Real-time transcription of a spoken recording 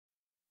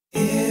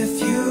If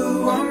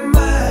you were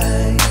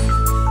mine,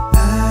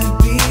 I'd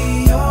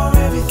be your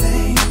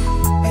everything,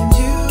 and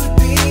you'd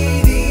be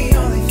the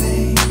only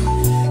thing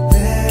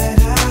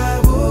that I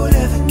would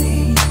ever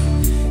need.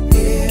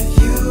 If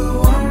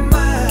you were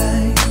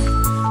mine,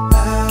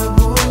 I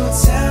would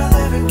tell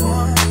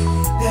everyone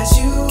that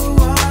you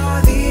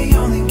are the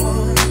only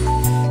one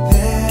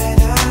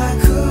that I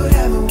could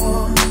ever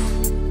want.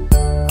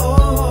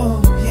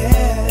 Oh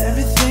yeah,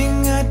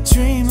 everything I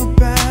dream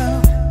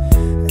about,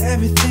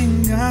 everything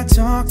I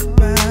talk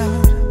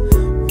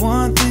about,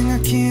 one thing I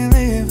can't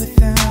live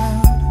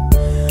without.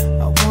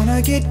 I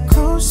wanna get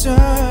closer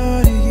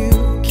to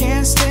you,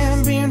 can't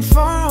stand being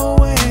far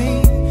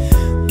away,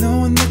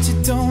 knowing that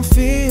you don't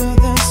feel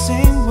the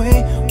same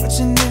way,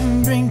 watching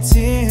them bring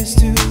tears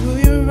to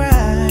your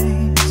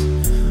eyes.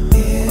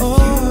 If you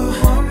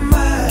were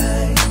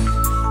mine,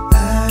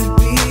 I'd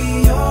be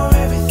your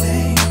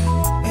everything,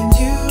 and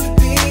you'd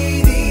be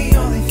the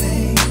only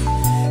thing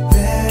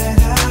that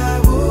I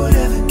would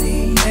ever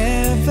need.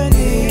 If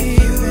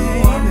you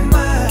were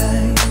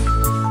mine,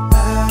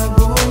 I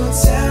would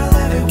tell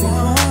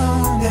everyone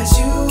that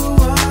you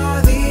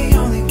are the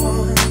only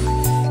one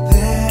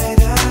that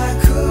I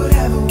could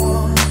ever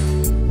want.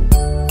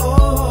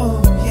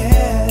 Oh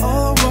yeah,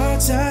 all the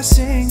words I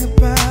sing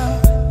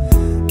about,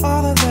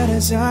 all the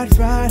letters I'd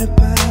write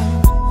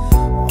about,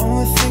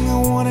 only thing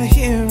I wanna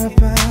hear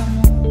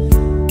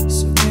about.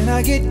 So when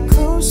I get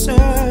closer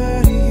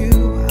to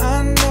you,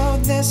 I know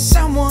there's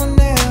someone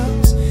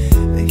else,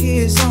 but he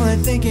is only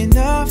thinking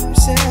of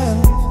himself.